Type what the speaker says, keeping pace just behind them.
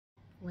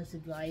What's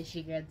it going? It's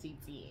your girl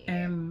TT.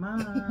 And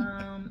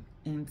Mom.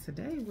 And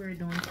today we're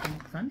doing some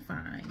fun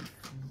finds.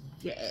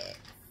 Yes.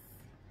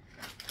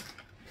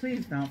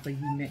 Please don't, so you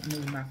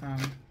move my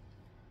phone.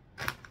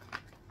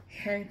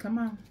 Hey, come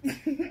on.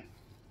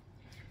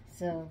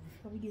 So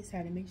before we get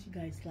started, make sure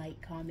you guys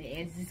like, comment,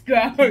 and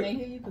subscribe. Can they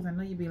hear you? Because I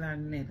know you be loud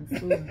in that in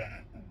school.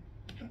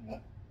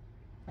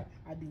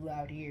 I'll be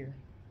loud here.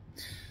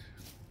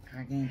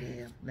 I can't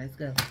tell. Let's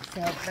go.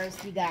 So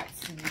first we got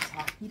some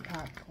Talkie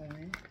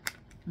popcorn.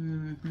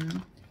 Mm-hmm.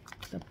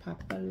 The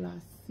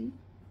paparazzi.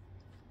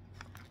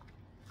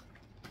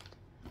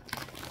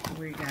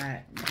 We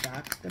got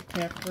Dr.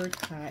 Pepper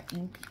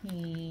cotton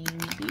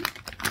candy.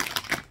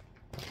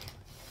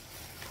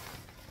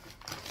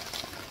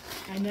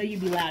 I know you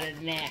be louder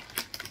than that.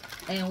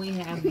 And we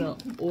have the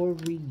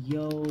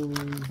Oreo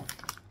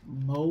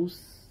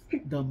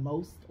the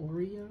most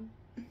Oreo.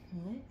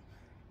 What?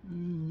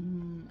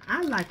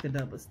 I like the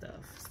double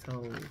stuff,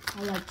 so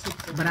I like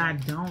Chips Ahoy. but I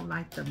don't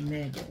like the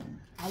mega.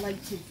 I like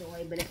Chips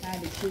Ahoy, but if I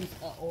had to choose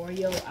an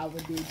Oreo, I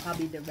would do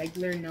probably the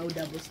regular, no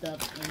double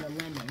stuff, and the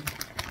lemon.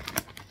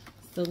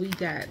 So we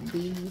got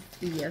these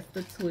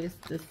Fiesta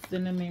Twist, the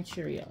cinnamon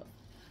Cheerios.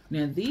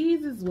 Now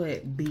these is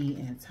what be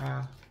in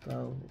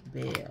Taco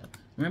Bell.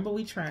 Remember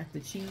we tried the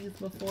cheese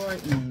before,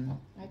 and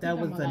that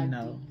was a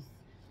no.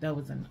 That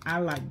was an. I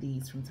like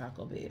these from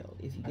Taco Bell.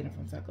 If you get them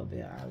from Taco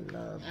Bell, I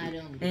love it. I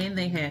don't. And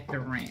they had the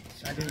ranch.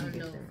 I didn't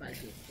get know the if I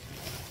ranch.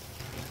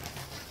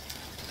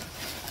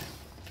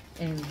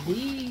 get And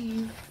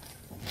these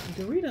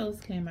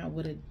Doritos came out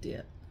with a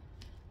dip.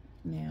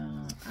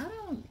 Now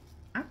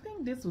I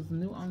think this was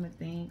new on the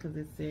thing because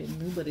it said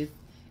new, but if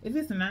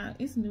it's not,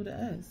 it's new to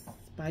us.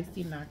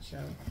 Spicy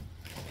nacho.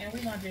 And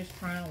we're gonna just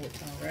try them with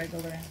some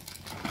regular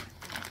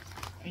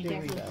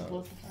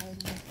Doritos.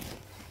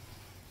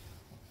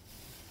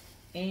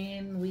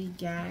 And we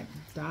got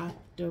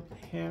Dr.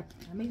 Pepper.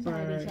 I'm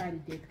excited to try the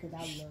dip because I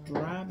love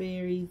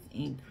strawberries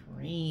and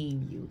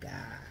cream, you guys.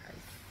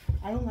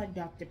 I don't like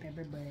Dr.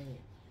 Pepper, but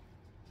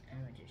I'm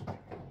gonna just try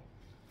it.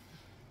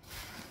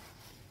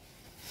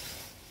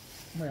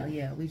 Well,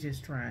 yeah, we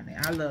just trying it.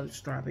 I love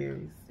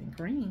strawberries and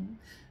cream.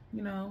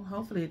 You know,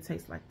 hopefully it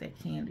tastes like that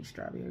candy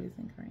strawberries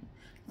and cream.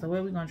 So what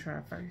are we gonna try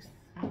first?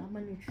 I'm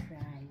gonna try.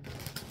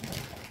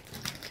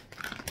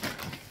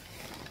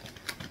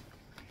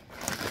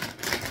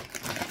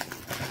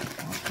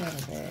 The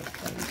bag,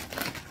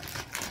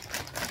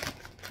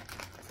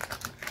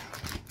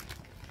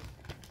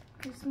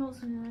 it smells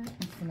good.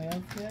 It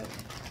smells good.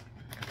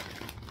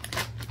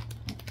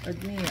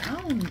 Again, I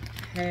don't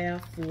have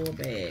full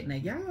bag. Now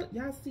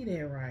y'all see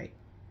that, right?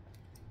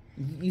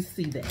 You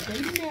see that? They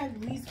didn't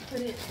at least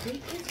put it.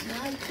 It's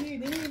right here.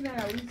 They didn't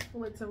at least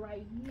put it to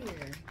right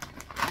here.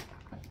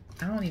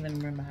 I don't even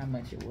remember how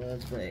much it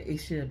was, but it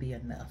should be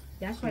enough.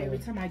 That's why every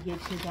time I get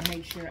chips, I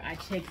make sure I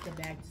check the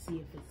bag to see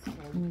if it's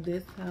full.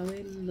 This how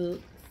it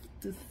looks.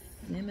 The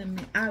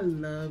cinnamon. I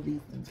love these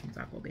things from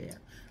Taco Bell.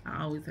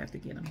 I always have to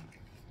get them.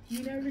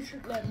 You never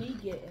should let me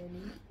get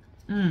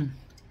any.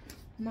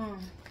 Mom,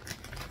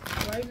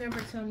 why you never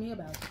tell me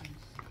about these?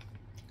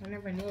 I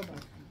never knew about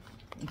these.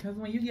 Because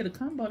when you get a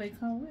combo, they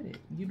come with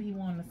it. You be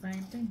wanting the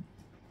same thing.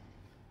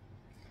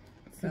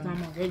 Because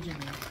I'm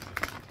original.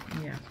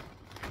 Yeah.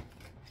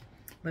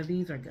 But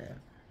these are good.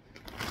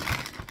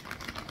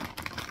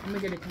 I'm gonna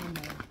get a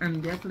combo.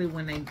 And definitely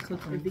when they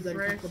cook them if you go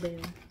fresh. to Taco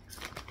Bell.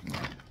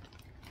 Yeah.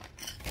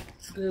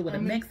 Good with a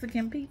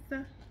Mexican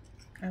pizza.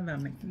 I love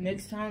Mexican.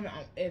 Next time,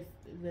 if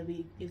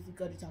we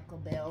go to Taco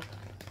Bell,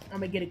 I'm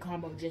gonna get a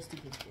combo just to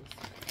get this.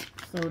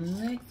 So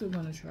next we're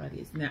gonna try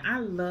this. Now I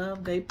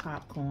love they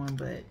popcorn,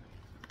 but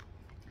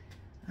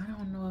I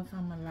don't know if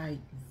I'm gonna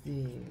like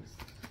this.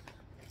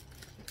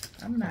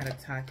 I'm not a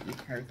Takis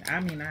person.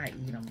 I mean, I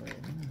eat them, but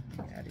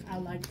I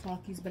like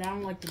Takis, but I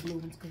don't like the blue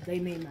ones because they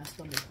made my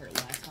stomach hurt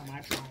last time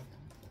I tried them.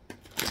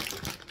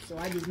 So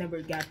I just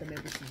never got them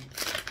ever since.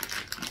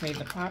 Okay,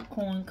 the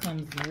popcorn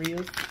comes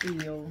real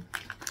sealed.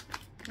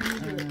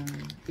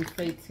 If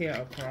they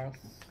tear across.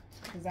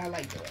 Because I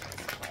like the way it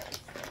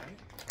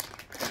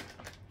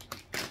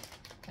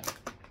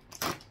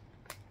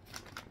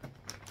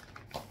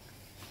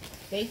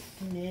smells. They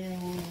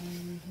smell.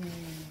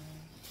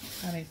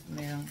 How they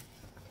smell?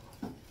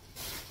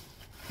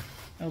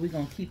 Oh, we're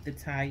going to keep the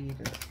tie.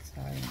 They taste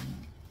like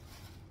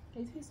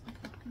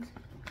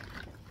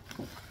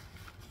cookies.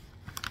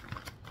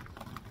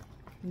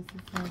 This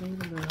is how they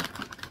look.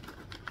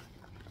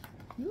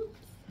 Oops.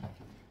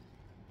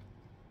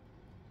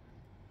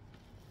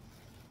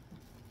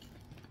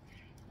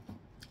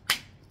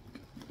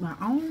 My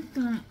only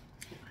thing,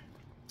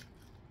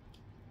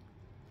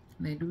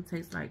 they do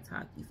taste like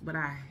Takis, but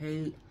I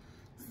hate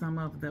some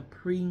of the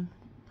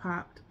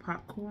pre-popped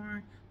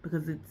popcorn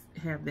because it's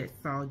have that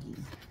soggy.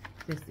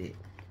 That's it.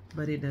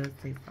 But it does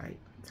taste like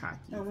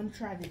Takis. I want to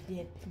try the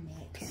dip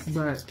next.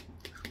 But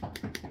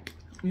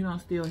you don't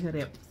still hear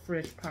that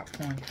fresh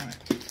popcorn crunch.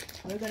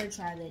 We're going to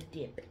try the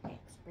dip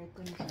next. We're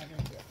going to try the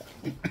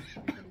dip.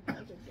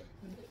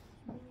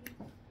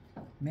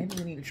 Maybe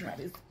we need to try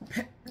this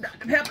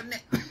Dr. Pepper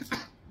next.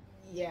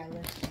 Yeah,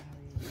 let's try it.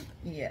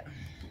 Yeah.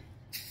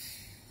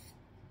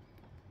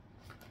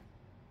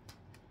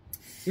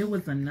 It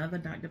was another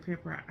Dr.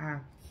 Pepper I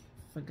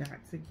forgot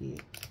to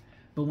get.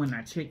 But when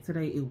I checked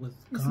today, it was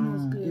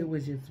gone. It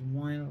was just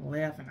one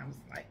left. And I was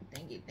like,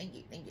 dang it.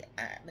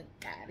 I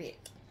got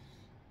it.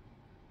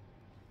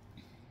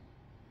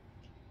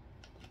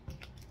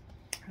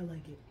 I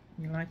like it.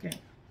 You like it?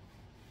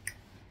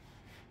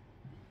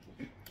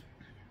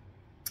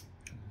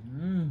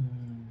 Mmm.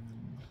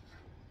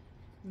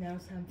 Now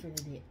it's time for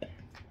the dip.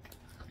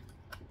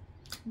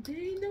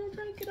 They don't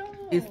drink it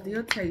all. It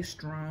still tastes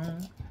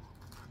strong.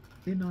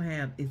 It don't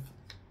have as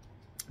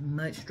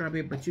much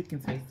strawberry, but you can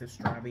taste the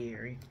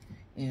strawberry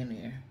in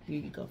there. Here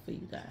you go for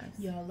you guys.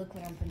 Y'all, look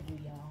what I'm gonna do,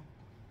 y'all.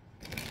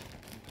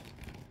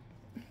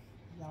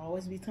 Y'all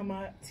always be talking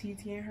about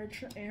TT and her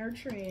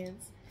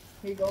trends.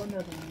 Here go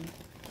another one.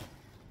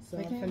 So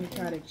I'm gonna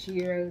try the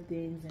Cheerio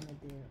things and the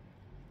dip.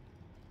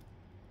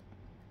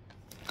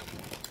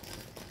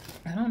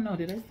 I don't know.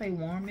 Did they say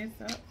warm this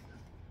up?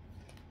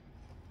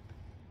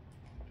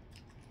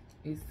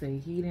 It say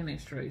heating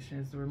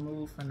instructions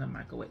removed from the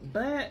microwave.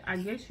 But I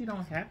guess you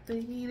don't have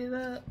to heat it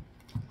up.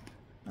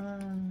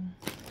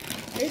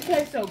 It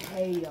tastes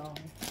okay, y'all.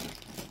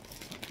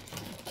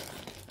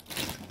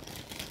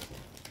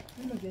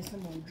 I'm gonna get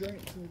some more drink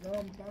because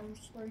I'm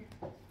thirsty.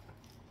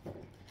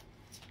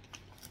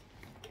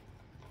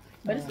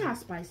 But it's not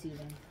spicy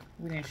though.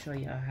 We didn't show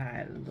y'all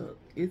how it look.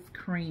 It's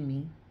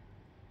creamy.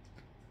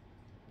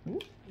 Ooh,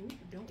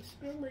 don't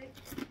spill it.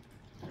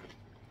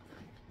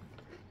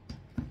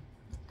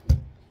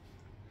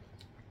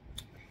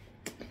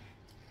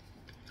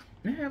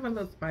 It have a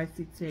little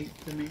spicy taste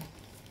to me.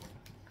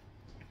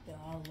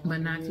 Y'all,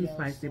 but not too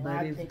spicy, so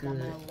but it's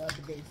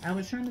good. I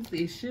was trying to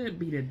see, it should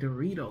be the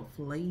Dorito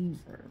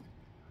flavor.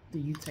 Do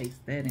you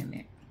taste that in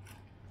it?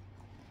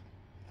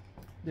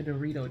 The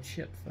Dorito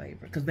chip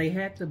flavor. Because they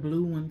had the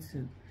blue one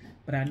too.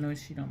 But I know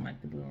she don't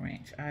like the blue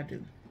ranch. I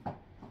do.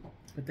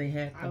 But they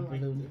had the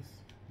blue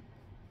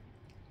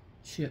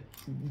chip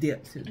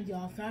dip too.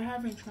 Y'all, if I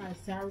haven't tried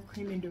sour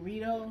cream and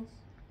Doritos,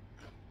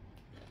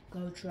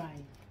 go try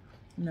it.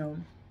 No.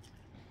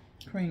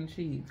 Cream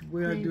cheese.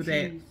 We'll do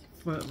that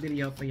for a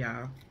video for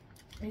y'all.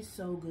 It's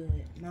so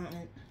good.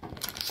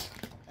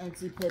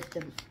 Auntie put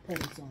the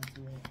pellets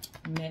onto it.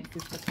 Next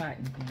is the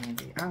cotton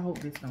candy. I hope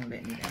this don't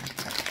let me down.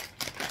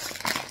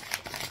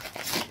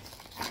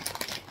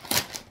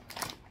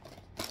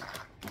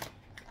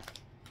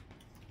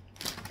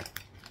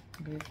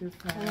 This is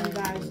how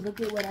guys, look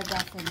at what I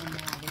got from my mom.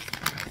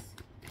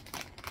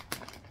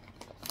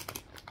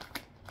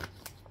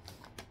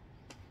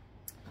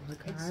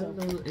 Look how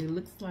it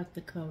looks like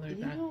the color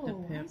Dr.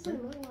 Pepper.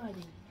 Like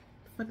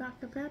for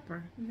Dr.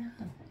 Pepper. No.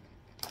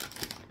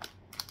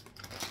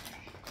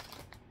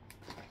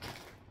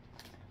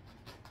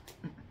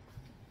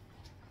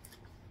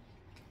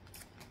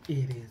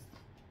 It is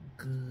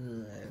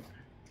good.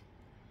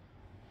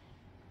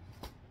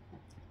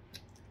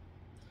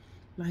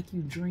 Like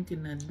you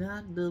drinking a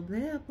Dr.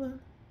 Pepper.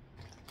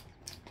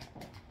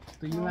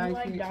 Do you like it?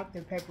 I like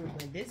Dr. Pepper,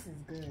 but this is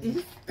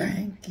good.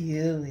 Thank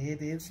you.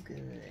 It is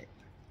good.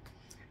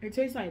 It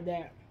tastes like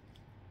that.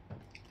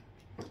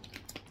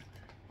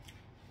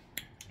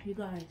 You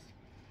guys,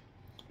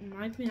 in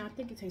my opinion, I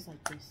think it tastes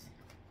like this.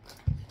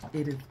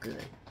 It is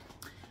good.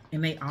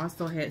 And they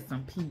also had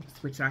some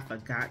Peeps, which I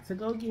forgot to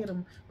go get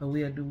them, but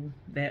we'll do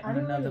that on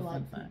another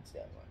fun time.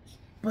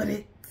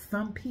 But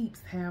some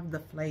Peeps have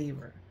the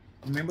flavor.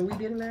 Remember we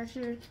did it last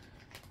year?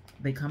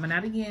 They coming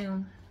out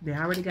again. They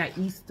already got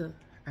Easter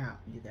out,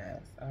 you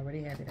guys.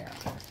 Already had it out.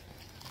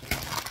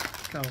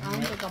 So I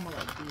don't think I'm gonna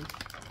like these.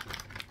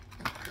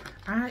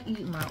 I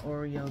eat my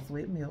Oreos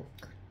with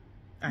milk.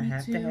 I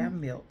have to have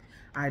milk.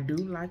 I do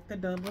like the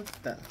double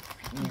stuff.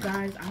 You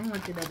guys, I don't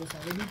like the double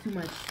stuff. It be too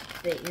much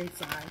the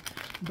inside.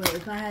 But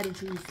if I had to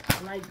choose,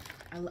 I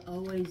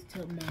always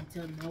tell them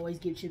I always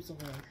get Chips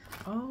Ahoy.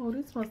 Oh,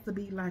 this supposed to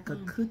be like a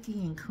cookie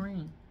and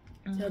cream.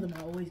 Tell them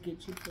I always get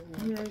Chips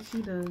Ahoy. Yeah,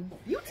 she does.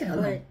 You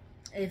tell them.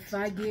 If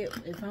I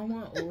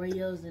want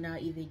Oreos, then I'll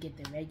either get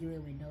the regular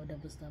with no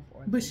double stuff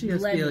or but she'll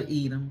still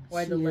eat them.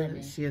 Or the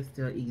lemon. She'll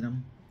still eat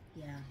them.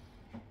 Yeah.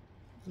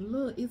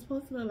 Look, it's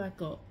supposed to look like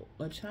a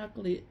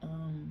chocolate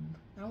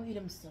I'll eat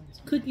them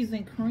sometimes. Cookies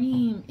and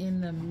cream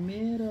in the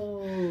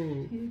middle.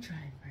 You try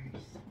it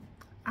first.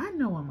 I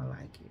know I'm gonna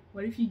like it.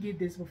 What if you get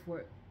this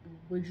before?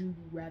 Would you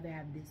rather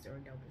have this or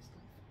double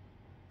stuff?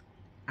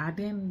 I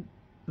didn't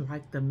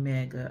like the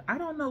mega. I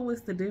don't know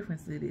what's the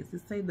difference it is.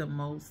 It say the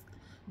most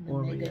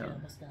Oreo. Mega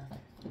double stuff.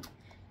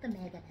 The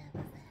mega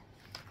double stuff.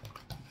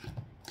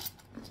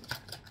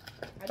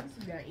 I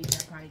just gotta eat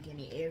that probably getting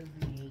it every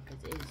day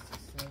because it's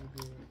just so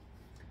good.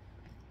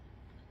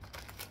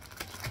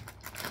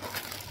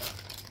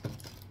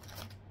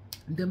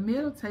 The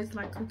middle tastes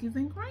like cookies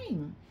and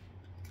cream.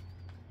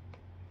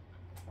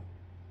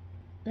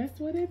 That's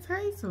what it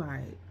tastes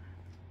like.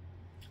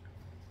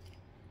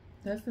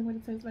 That's what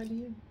it tastes like to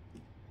you?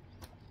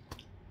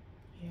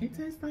 Yeah. It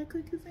tastes like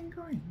cookies and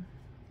cream.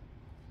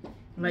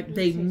 Like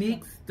they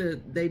mix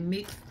the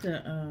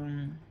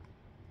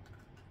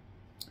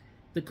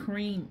the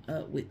cream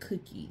up with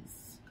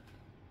cookies.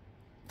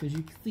 Because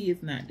you can see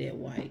it's not that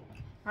white.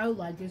 I would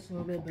like this a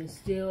little bit, but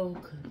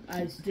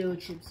I still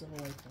chips away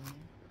from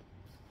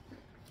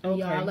it. Okay.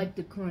 Yeah, I like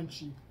the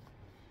crunchy.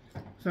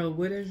 So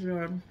what is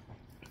your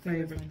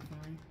favorite?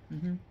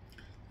 Mm-hmm.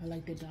 I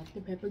like the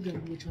Dr. Pepper gummy,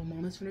 which my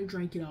mama's gonna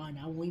drink it all, and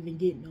I won't even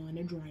get none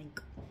to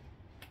drink.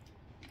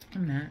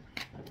 I'm not.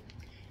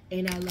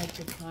 And I like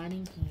the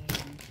cotton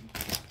candy.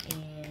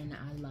 And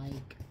I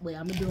like, wait,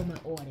 I'm gonna do them in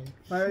order.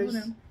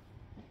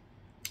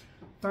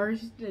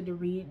 First the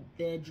drink,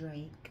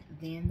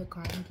 then the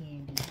cotton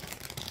candy,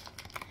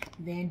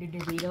 then the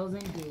Doritos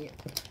and dip,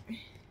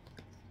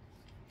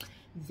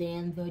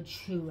 then the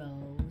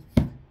churros,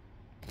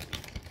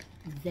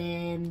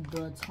 then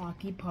the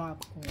Talkie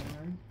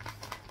popcorn,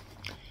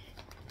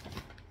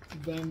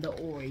 then the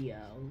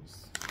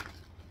Oreos.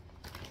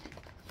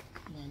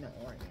 Then the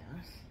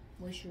Oreos.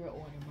 What's your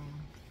order,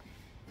 Mom?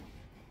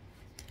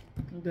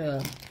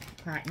 The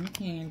cotton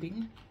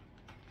candy,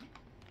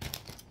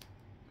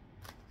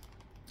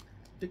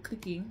 the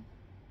cookie,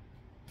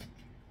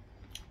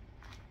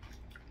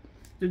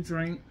 the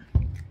drink,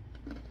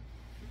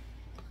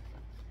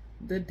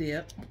 the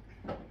dip,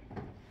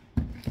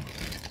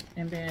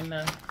 and then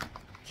the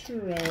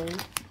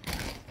churros,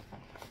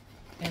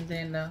 and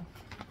then the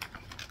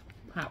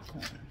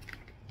popcorn.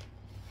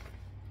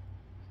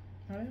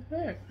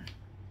 Perfect.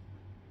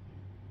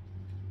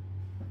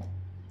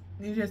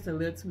 It's just a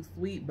little too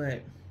sweet,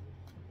 but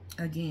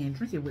again,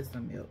 drink it with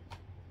some milk.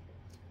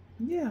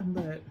 Yeah,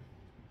 but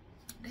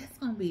that's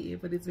gonna be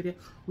it for this video.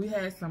 We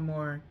had some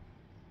more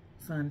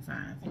fun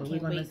finds, but we're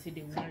gonna wait to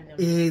do one of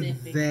them.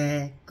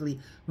 exactly.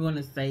 We're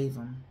gonna save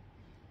them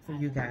for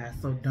you guys.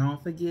 So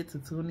don't forget to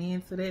tune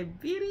in to that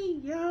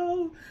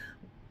video.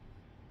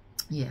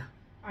 Yeah.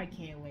 I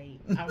can't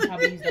wait. I'll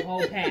probably use the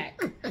whole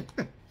pack.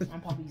 I'll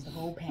probably use the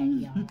whole pack,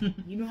 y'all.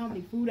 You know how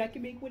many food I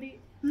can make with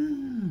it?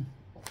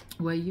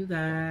 Well, you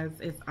guys,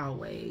 as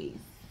always,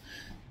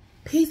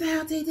 peace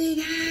out, TT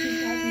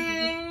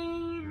gang.